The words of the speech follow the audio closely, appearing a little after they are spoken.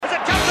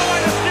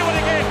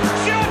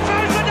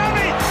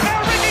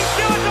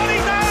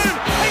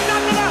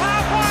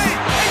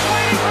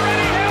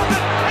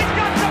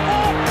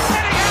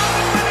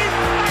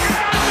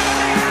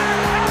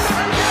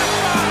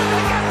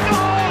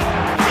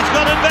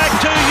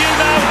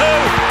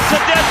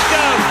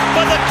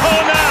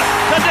corner.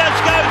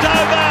 Tedesco's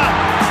over.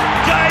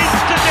 James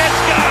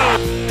Tedesco.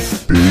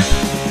 Big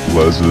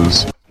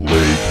Les's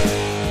League.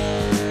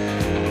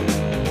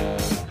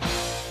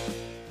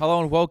 Hello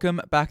and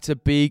welcome back to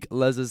Big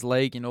Les's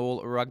League in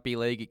all rugby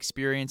league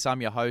experience. I'm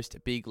your host,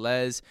 Big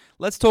Les.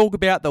 Let's talk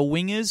about the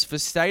wingers for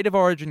State of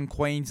Origin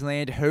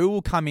Queensland who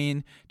will come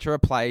in to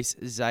replace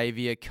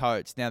Xavier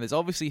Coates. Now, there's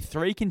obviously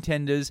three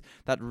contenders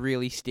that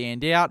really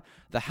stand out.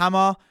 The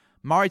Hammer,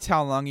 Murray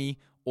Taulagi,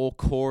 or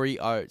Corey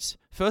Oates.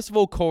 First of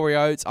all, Corey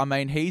Oates,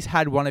 he's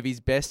had one of his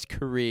best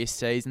career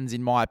seasons,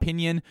 in my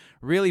opinion.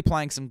 Really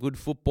playing some good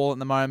football at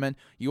the moment.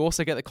 You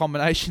also get the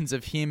combinations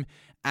of him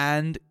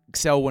and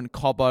Selwyn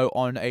Cobbo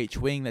on each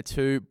wing, the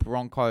two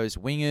Broncos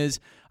wingers.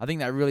 I think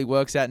that really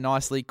works out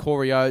nicely.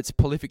 Corey Oates,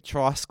 prolific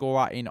try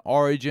scorer in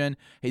Origin.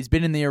 He's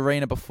been in the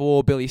arena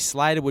before. Billy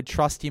Slater would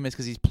trust him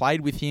because he's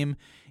played with him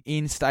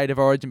in State of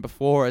Origin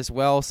before as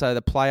well, so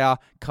the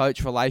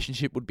player-coach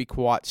relationship would be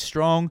quite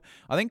strong.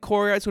 I think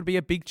Corey Oates would be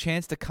a big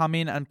chance to come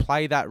in and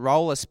play that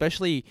role,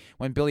 especially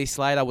when Billy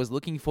Slater was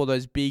looking for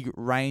those big,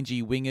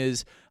 rangy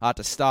wingers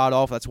to start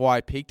off. That's why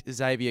I picked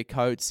Xavier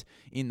Coates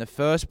in the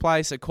first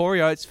place. So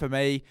Corey Oates, for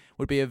me,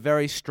 would be a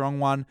very strong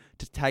one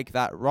to take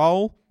that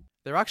role.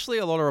 There are actually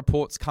a lot of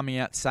reports coming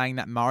out saying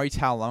that Murray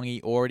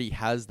Taulagi already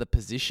has the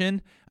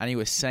position and he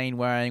was seen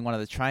wearing one of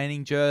the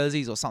training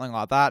jerseys or something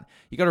like that.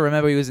 You got to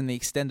remember he was in the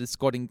extended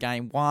squad in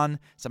Game 1,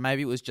 so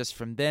maybe it was just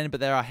from then, but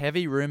there are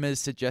heavy rumours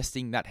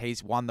suggesting that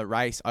he's won the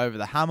race over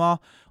the Hammer.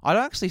 I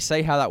don't actually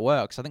see how that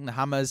works. I think the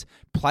Hammer's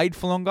played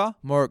for longer,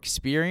 more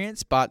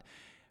experience, but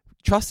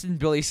trust in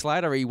Billy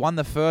Slater. He won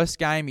the first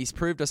game. He's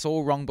proved us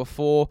all wrong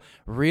before.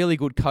 Really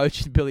good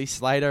coach in Billy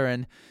Slater.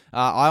 And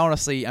I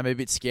honestly am a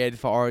bit scared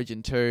for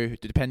Origin too,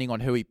 depending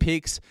on who he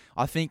picks.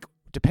 I think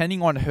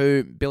depending on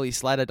who Billy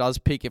Slater does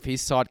pick, if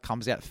his side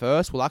comes out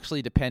first, will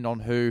actually depend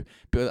on who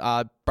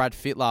Brad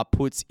Fittler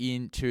puts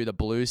into the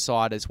blue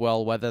side as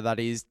well, whether that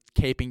is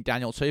keeping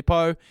Daniel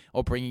Tupou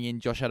or bringing in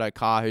Josh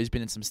Addo-Carr, who's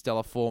been in some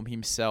stellar form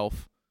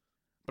himself.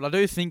 But I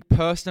do think,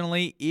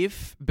 personally,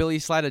 if Billy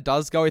Slater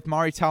does go with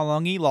Murray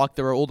Taulagi, like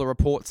all the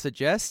reports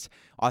suggest,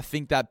 I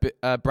think that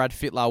Brad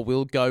Fittler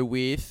will go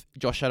with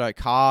Josh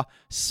Addo-Carr.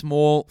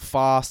 Small,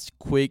 fast,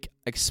 quick,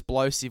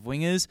 explosive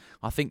wingers.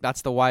 I think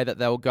that's the way that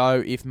they'll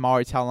go if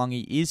Murray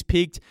Taulagi is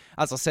picked.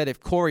 As I said, if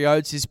Corey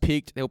Oates is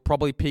picked, they'll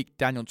probably pick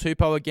Daniel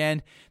Tupou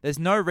again. There's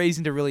no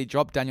reason to really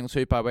drop Daniel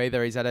Tupou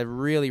either. He's had a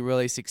really,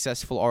 really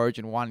successful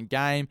Origin 1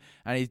 game,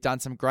 and he's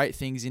done some great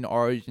things in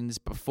Origins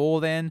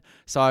before then.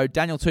 So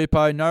Daniel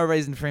Tupou, no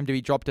reason for him to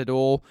be dropped at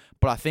all,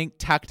 but I think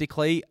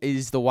tactically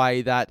is the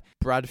way that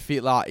Brad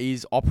Fittler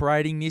is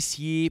operating this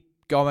year,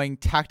 going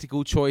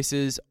tactical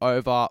choices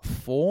over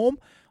form.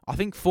 I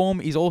think form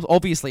is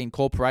obviously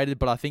incorporated,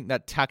 but I think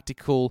that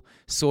tactical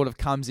sort of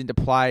comes into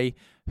play.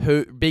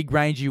 Big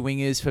rangy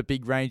wingers for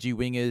big rangy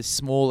wingers,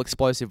 small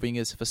explosive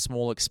wingers for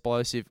small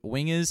explosive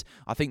wingers.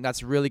 I think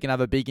that's really going to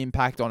have a big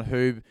impact on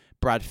who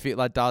Brad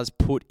Fittler does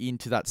put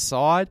into that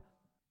side.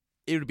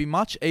 It would be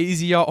much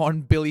easier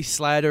on Billy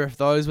Slater if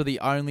those were the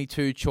only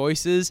two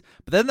choices.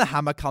 But then the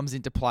Hammer comes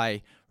into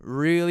play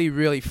really,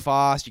 really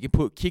fast. You can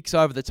put kicks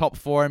over the top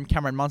for him.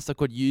 Cameron Munster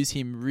could use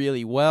him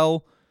really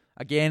well.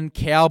 Again,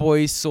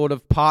 Cowboys sort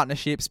of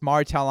partnerships,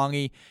 Murray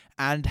Taulagi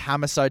and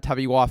Hamiso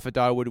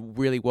Tabuai-Fidow would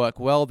really work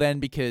well then,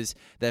 because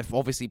they've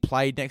obviously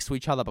played next to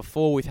each other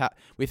before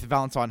with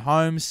Valentine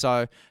Holmes,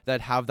 so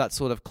they'd have that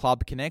sort of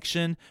club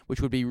connection,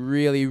 which would be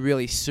really,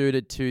 really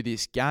suited to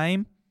this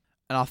game.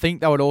 And I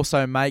think that would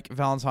also make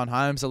Valentine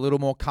Holmes a little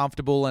more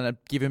comfortable and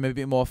give him a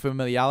bit more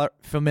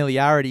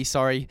familiarity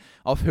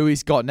of who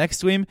he's got next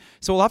to him.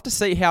 So we'll have to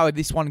see how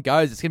this one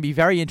goes. It's going to be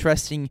very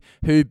interesting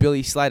who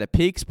Billy Slater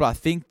picks, but I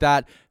think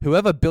that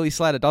whoever Billy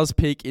Slater does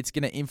pick, it's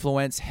going to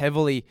influence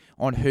heavily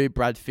on who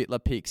Brad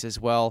Fittler picks as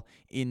well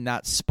in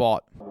that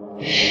spot.